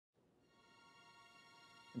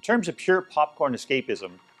In terms of pure popcorn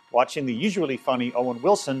escapism, watching the usually funny Owen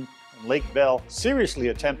Wilson and Lake Bell seriously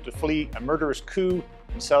attempt to flee a murderous coup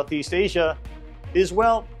in Southeast Asia is,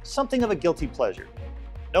 well, something of a guilty pleasure.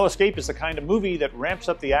 No Escape is the kind of movie that ramps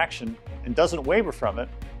up the action and doesn't waver from it,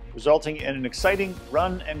 resulting in an exciting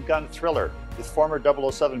run-and-gun thriller with former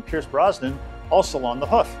 007 Pierce Brosnan also on the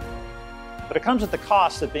hoof. But it comes at the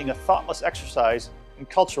cost of being a thoughtless exercise in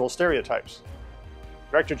cultural stereotypes.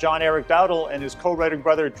 Director John Eric Dowdle and his co-writer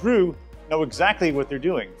brother Drew know exactly what they're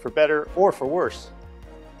doing, for better or for worse.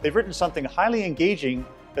 They've written something highly engaging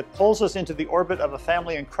that pulls us into the orbit of a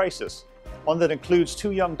family in crisis, one that includes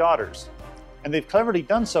 2 young daughters. And they've cleverly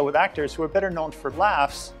done so with actors who are better known for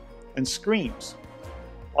laughs and screams.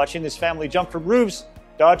 Watching this family jump from roofs,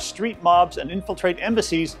 dodge street mobs, and infiltrate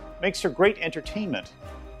embassies makes for great entertainment,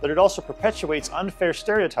 but it also perpetuates unfair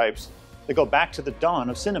stereotypes that go back to the dawn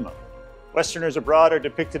of cinema. Westerners abroad are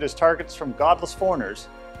depicted as targets from godless foreigners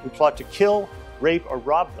who plot to kill, rape, or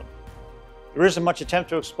rob them. There isn't much attempt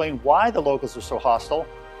to explain why the locals are so hostile,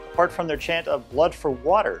 apart from their chant of blood for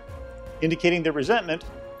water, indicating their resentment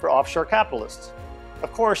for offshore capitalists.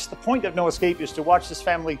 Of course, the point of No Escape is to watch this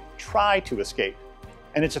family try to escape,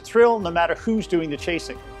 and it's a thrill no matter who's doing the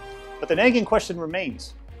chasing. But the nagging question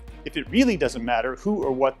remains: if it really doesn't matter who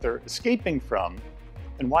or what they're escaping from,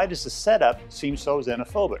 then why does the setup seem so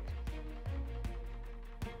xenophobic?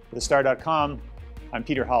 For TheStar.com, I'm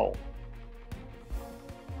Peter Howell.